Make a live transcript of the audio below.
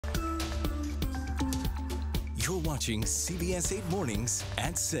You're watching CBS 8 Mornings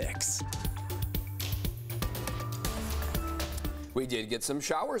at 6. We did get some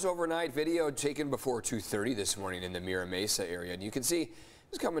showers overnight. Video taken before 2:30 this morning in the Mira Mesa area. And you can see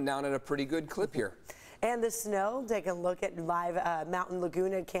it's coming down at a pretty good clip here. And the snow, take a look at live Mountain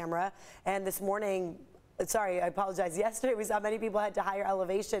Laguna camera. And this morning, sorry, I apologize. Yesterday we saw many people head to higher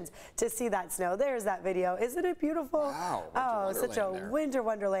elevations to see that snow. There's that video. Isn't it beautiful? Wow. Oh, such a winter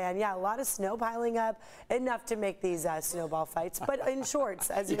wonderland. Yeah, a lot of snow piling up, enough to make these snowball fights, but in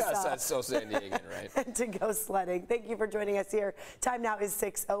shorts, as you saw. Yes, that's so San Diego, right? And to go sledding. Thank you for joining us here. Time now is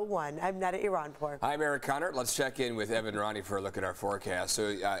 6:01. I'm Netta Iranpour. I'm Eric Connor. Let's check in with Evan Ronnie for a look at our forecast.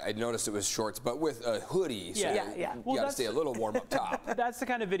 So I noticed it was shorts, but with a hoodie. So yeah. You got to stay a little warm up top. That's the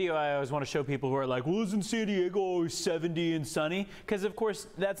kind of video I always want to show people who are like, well, isn't San Diego always 70 and sunny? Because, of course,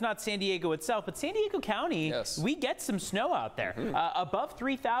 that's not San Diego itself, but San Diego County, yes. We get some snow out there. Above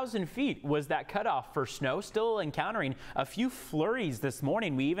 3,000 feet was that cutoff for snow, still encountering a few flurries this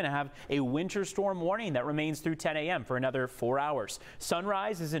morning. We even have a winter storm warning that remains through 10 a.m. for another 4 hours.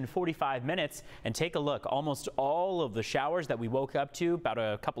 Sunrise is in 45 minutes, and take a look. Almost all of the showers that we woke up to about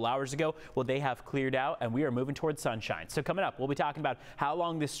a couple hours ago, well, they have cleared out, and we are moving towards sunshine. So coming up, we'll be talking about how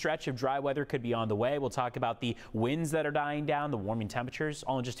long this stretch of dry weather could be on the way. We'll talk about the winds that are dying down, the warming temperatures,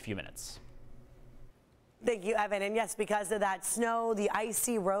 all in just a few minutes. Thank you, Evan. And yes, because of that snow, the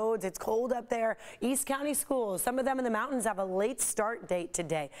icy roads, it's cold up there. East County schools, some of them in the mountains have a late start date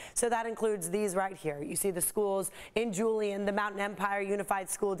today. So that includes these right here. You see the schools in Julian, the Mountain Empire Unified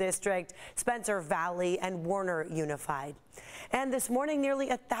School District, Spencer Valley, and Warner Unified. And this morning, nearly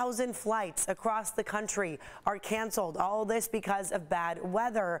 1,000 flights across the country are canceled. All this because of bad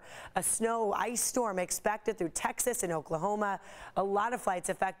weather. A snow ice storm expected through Texas and Oklahoma. A lot of flights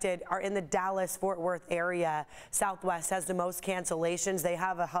affected are in the Dallas-Fort Worth area. Southwest has the most cancellations. They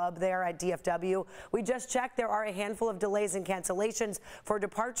have a hub there at DFW. We just checked. There are a handful of delays and cancellations for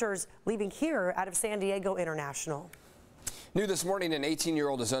departures leaving here out of San Diego International. New this morning, an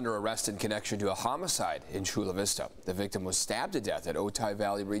 18-year-old is under arrest in connection to a homicide in Chula Vista. The victim was stabbed to death at Otay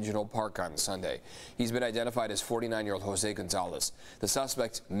Valley Regional Park on Sunday. He's been identified as 49-year-old Jose Gonzalez. The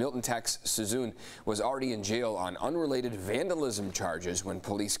suspect, Milton Tex Suzun, was already in jail on unrelated vandalism charges when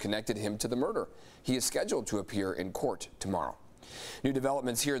police connected him to the murder. He is scheduled to appear in court tomorrow. New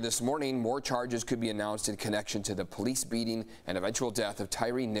developments here this morning. More charges could be announced in connection to the police beating and eventual death of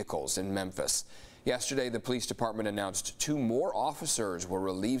Tyree Nichols in Memphis. Yesterday, the police department announced 2 more officers were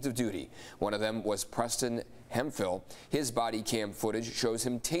relieved of duty. One of them was Preston Hemphill. His body cam footage shows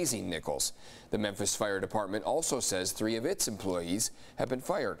him tasing Nichols. The Memphis Fire Department also says 3 of its employees have been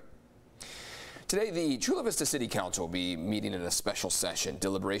fired. Today, the Chula Vista City Council will be meeting in a special session.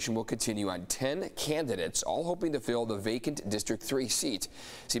 Deliberation will continue on 10 candidates, all hoping to fill the vacant District 3 seat.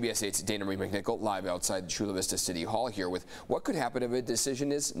 CBS 8's Dana Marie McNichol live outside Chula Vista City Hall here with what could happen if a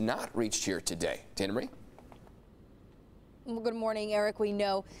decision is not reached here today. Dana Marie? Well, good morning, Eric. We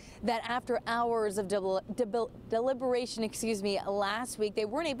know that after hours of deliberation, last week, they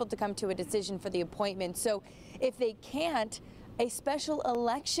weren't able to come to a decision for the appointment. So if they can't, a special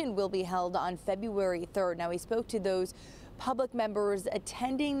election will be held on February 3rd. Now, we spoke to those public members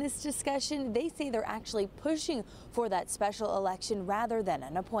attending this discussion. They say they're actually pushing for that special election rather than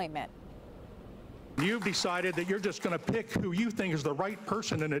an appointment. You've decided that you're just going to pick who you think is the right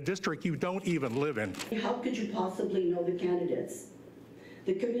person in a district you don't even live in. How could you possibly know the candidates?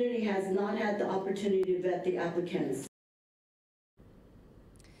 The community has not had the opportunity to vet the applicants.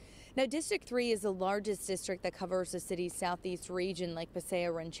 Now, District 3 is the largest district that covers the city's southeast region, like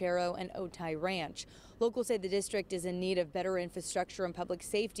Paseo Ranchero and Otay Ranch. Locals say the district is in need of better infrastructure and public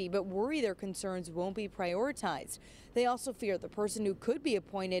safety, but worry their concerns won't be prioritized. They also fear the person who could be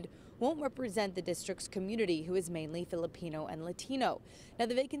appointed won't represent the district's community, who is mainly Filipino and Latino. Now,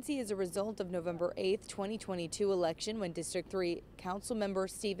 the vacancy is a result of November 8th, 2022 election when District 3 council member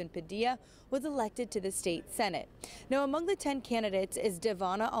Stephen Padilla was elected to the state Senate. Now, among the 10 candidates is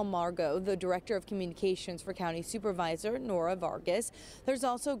Devana Almargo, the Director of Communications for County Supervisor Nora Vargas. There's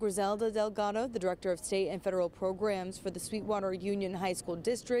also Griselda Delgado, the Director of State and Federal Programs for the Sweetwater Union High School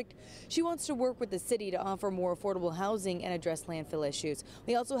District. She wants to work with the city to offer more affordable housing and address landfill issues.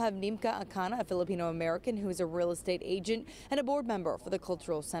 We also have Nimka Akana, a Filipino-American who is a real estate agent and a board member for the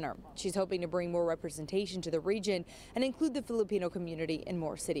Cultural Center. She's hoping to bring more representation to the region and include the Filipino community in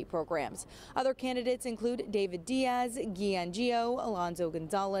more city programs. Other candidates include David Diaz, Gian Gio, Alonzo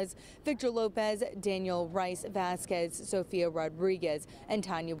Gonzalez, Victor Lopez, Daniel Rice Vasquez, Sofia Rodriguez, and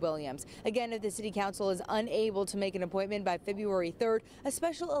Tanya Williams. Again, if the City Council Council is unable to make an appointment by February 3rd, a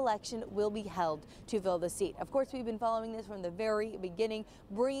special election will be held to fill the seat. Of course, we've been following this from the very beginning,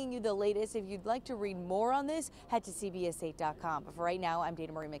 bringing you the latest. If you'd like to read more on this, head to CBS8.com. But for right now, I'm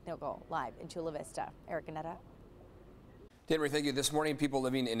Dana Marie McNichol, live in Chula Vista. Eric Annetta. Dana Marie, thank you. This morning, people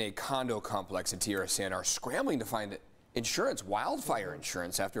living in a condo complex in Tierra Santa are scrambling to find insurance, wildfire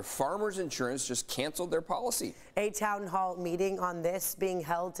insurance, after Farmers Insurance just canceled their policy. A town hall meeting on this being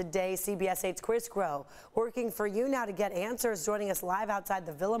held today. CBS 8's Chris Groh working for you now to get answers, joining us live outside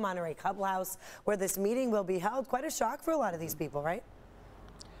the Villa Monterey Clubhouse where this meeting will be held. Quite a shock for a lot of these people, right?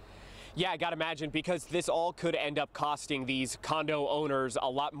 Yeah, I got to imagine, because this all could end up costing these condo owners a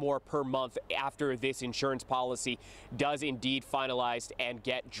lot more per month after this insurance policy does indeed finalized and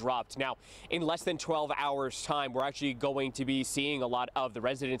get dropped. Now, in less than 12 hours time, we're actually going to be seeing a lot of the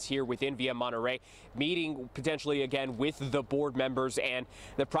residents here within Villa Monterey meeting potentially again with the board members and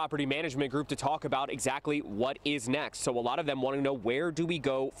the property management group to talk about exactly what is next. So a lot of them want to know, where do we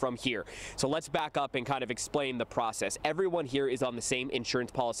go from here? So let's back up and kind of explain the process. Everyone here is on the same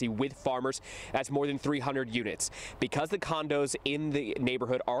insurance policy with Farmers. That's more than 300 units. Because the condos in the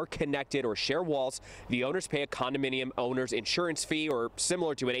neighborhood are connected or share walls, the owners pay a condominium owner's insurance fee, or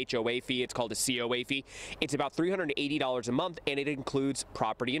similar to an HOA fee. It's called a COA fee. It's about $380 a month, and it includes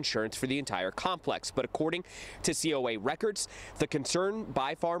property insurance for the entire complex. But according to COA records, the concern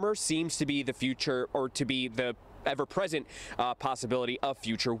by Farmers seems to be the future, or to be the ever-present possibility of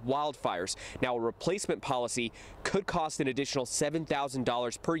future wildfires. Now, a replacement policy could cost an additional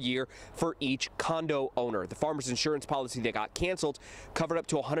 $7,000 per year for each condo owner. The Farmers Insurance policy that got canceled covered up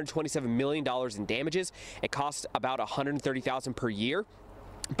to $127 million in damages. It cost about $130,000 per year.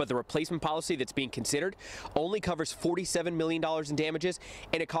 But the replacement policy that's being considered only covers $47 million in damages,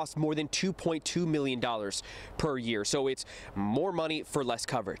 and it costs more than $2.2 million per year. So it's more money for less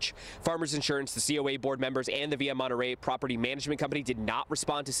coverage. Farmers Insurance, the COA board members, and the Villa Monterey Property Management Company did not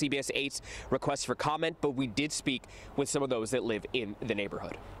respond to CBS 8's request for comment, but we did speak with some of those that live in the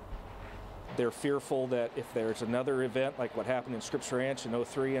neighborhood. They're fearful that if there's another event like what happened in Scripps Ranch in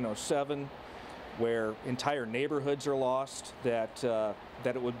 03 and 07, where entire neighborhoods are lost, that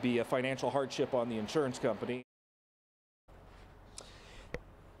it would be a financial hardship on the insurance company.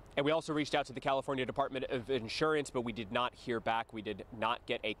 And we also reached out to the California Department of Insurance, but we did not hear back. We did not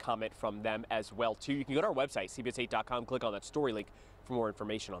get a comment from them as well, too. You can go to our website, CBS8.com, click on that story link for more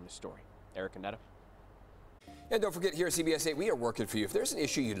information on this story. Eric Annetta. And don't forget, here at CBS 8, we are working for you. If there's an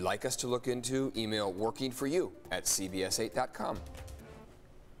issue you'd like us to look into, email workingforyou@cbs8.com.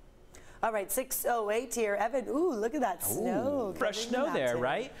 All right, 6:08 here. Evan, ooh, look at that snow. Fresh snow there,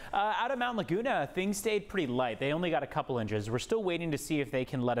 right? Out of Mount Laguna, things stayed pretty light. They only got a couple inches. We're still waiting to see if they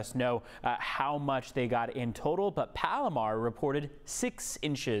can let us know how much they got in total, but Palomar reported 6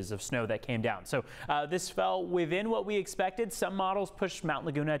 inches of snow that came down. So this fell within what we expected. Some models pushed Mount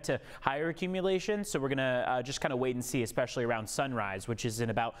Laguna to higher accumulation, so we're going to just kind of wait and see, especially around sunrise, which is in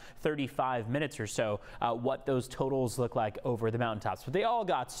about 35 minutes or so, what those totals look like over the mountaintops. But they all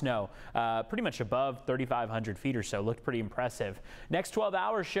got snow. Pretty much above 3,500 feet or so. Looked pretty impressive. Next 12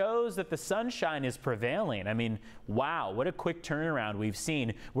 hours shows that the sunshine is prevailing. I mean, wow, what a quick turnaround we've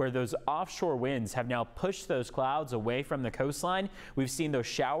seen, where those offshore winds have now pushed those clouds away from the coastline. We've seen those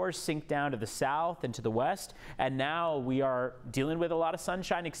showers sink down to the south and to the west, and now we are dealing with a lot of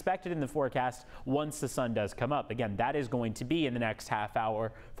sunshine expected in the forecast once the sun does come up. Again, that is going to be in the next half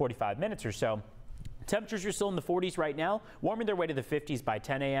hour, 45 minutes or so. Temperatures are still in the 40s right now, warming their way to the 50s by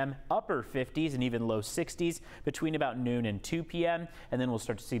 10 a.m., upper 50s and even low 60s between about noon and 2 p.m., and then we'll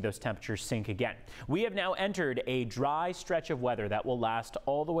start to see those temperatures sink again. We have now entered a dry stretch of weather that will last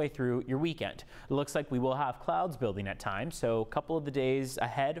all the way through your weekend. It looks like we will have clouds building at times, so a couple of the days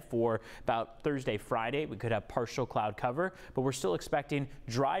ahead for about Thursday, Friday, we could have partial cloud cover, but we're still expecting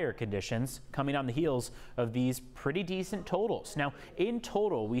drier conditions coming on the heels of these pretty decent totals. Now, in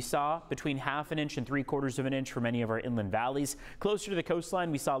total, we saw between 1/2 inch and 3/4 of an inch for many of our inland valleys. Closer to the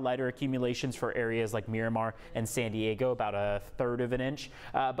coastline, we saw lighter accumulations for areas like Miramar and San Diego, about 1/3 of an inch.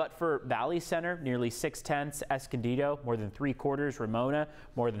 But for Valley Center, nearly 6/10, Escondido, more than 3/4, Ramona,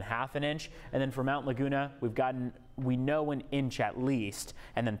 more than 1/2 an inch. And then for Mount Laguna, we know an inch at least,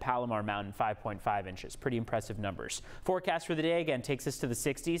 and then Palomar Mountain 5.5 inches. Pretty impressive numbers. Forecast for the day again takes us to the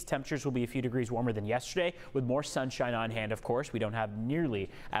 60s. Temperatures will be a few degrees warmer than yesterday, with more sunshine on hand. Of course, we don't have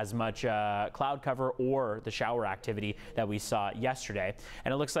nearly as much cloud cover or the shower activity that we saw yesterday.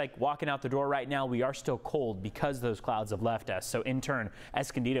 And it looks like walking out the door right now, we are still cold because those clouds have left us. So in turn,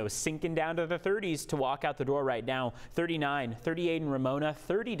 Escondido is sinking down to the 30s to walk out the door right now. 39, 38 in Ramona,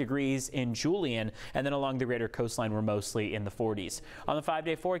 30 degrees in Julian, and then along the greater coastline, when we're mostly in the 40s. On the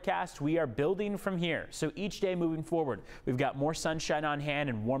 5-day forecast, we are building from here. So each day moving forward, we've got more sunshine on hand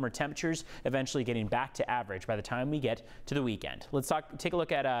and warmer temperatures, eventually getting back to average by the time we get to the weekend. Let's take a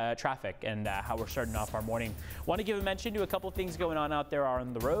look at traffic and how we're starting off our morning. Want to give a mention to a couple things going on out there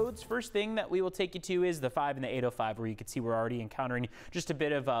on the roads. First thing that we will take you to is the 5 and the 805, where you can see we're already encountering just a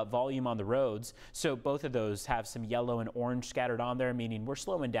bit of volume on the roads. So both of those have some yellow and orange scattered on there, meaning we're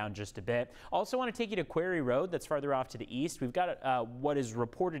slowing down just a bit. Also want to take you to Quarry Road, that's farther off to the east. We've got what is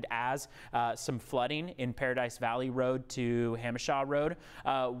reported as some flooding in Paradise Valley Road to Hamishaw Road.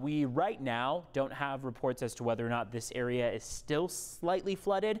 We right now don't have reports as to whether or not this area is still slightly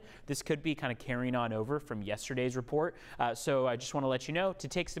flooded. This could be kind of carrying on over from yesterday's report. So I just want to let you know to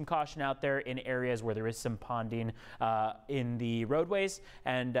take some caution out there in areas where there is some ponding in the roadways.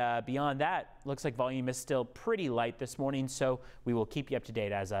 And beyond that, looks like volume is still pretty light this morning, so we will keep you up to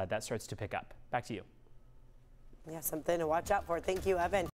date as that starts to pick up. Back to you. Yeah, something to watch out for. Thank you, Evan.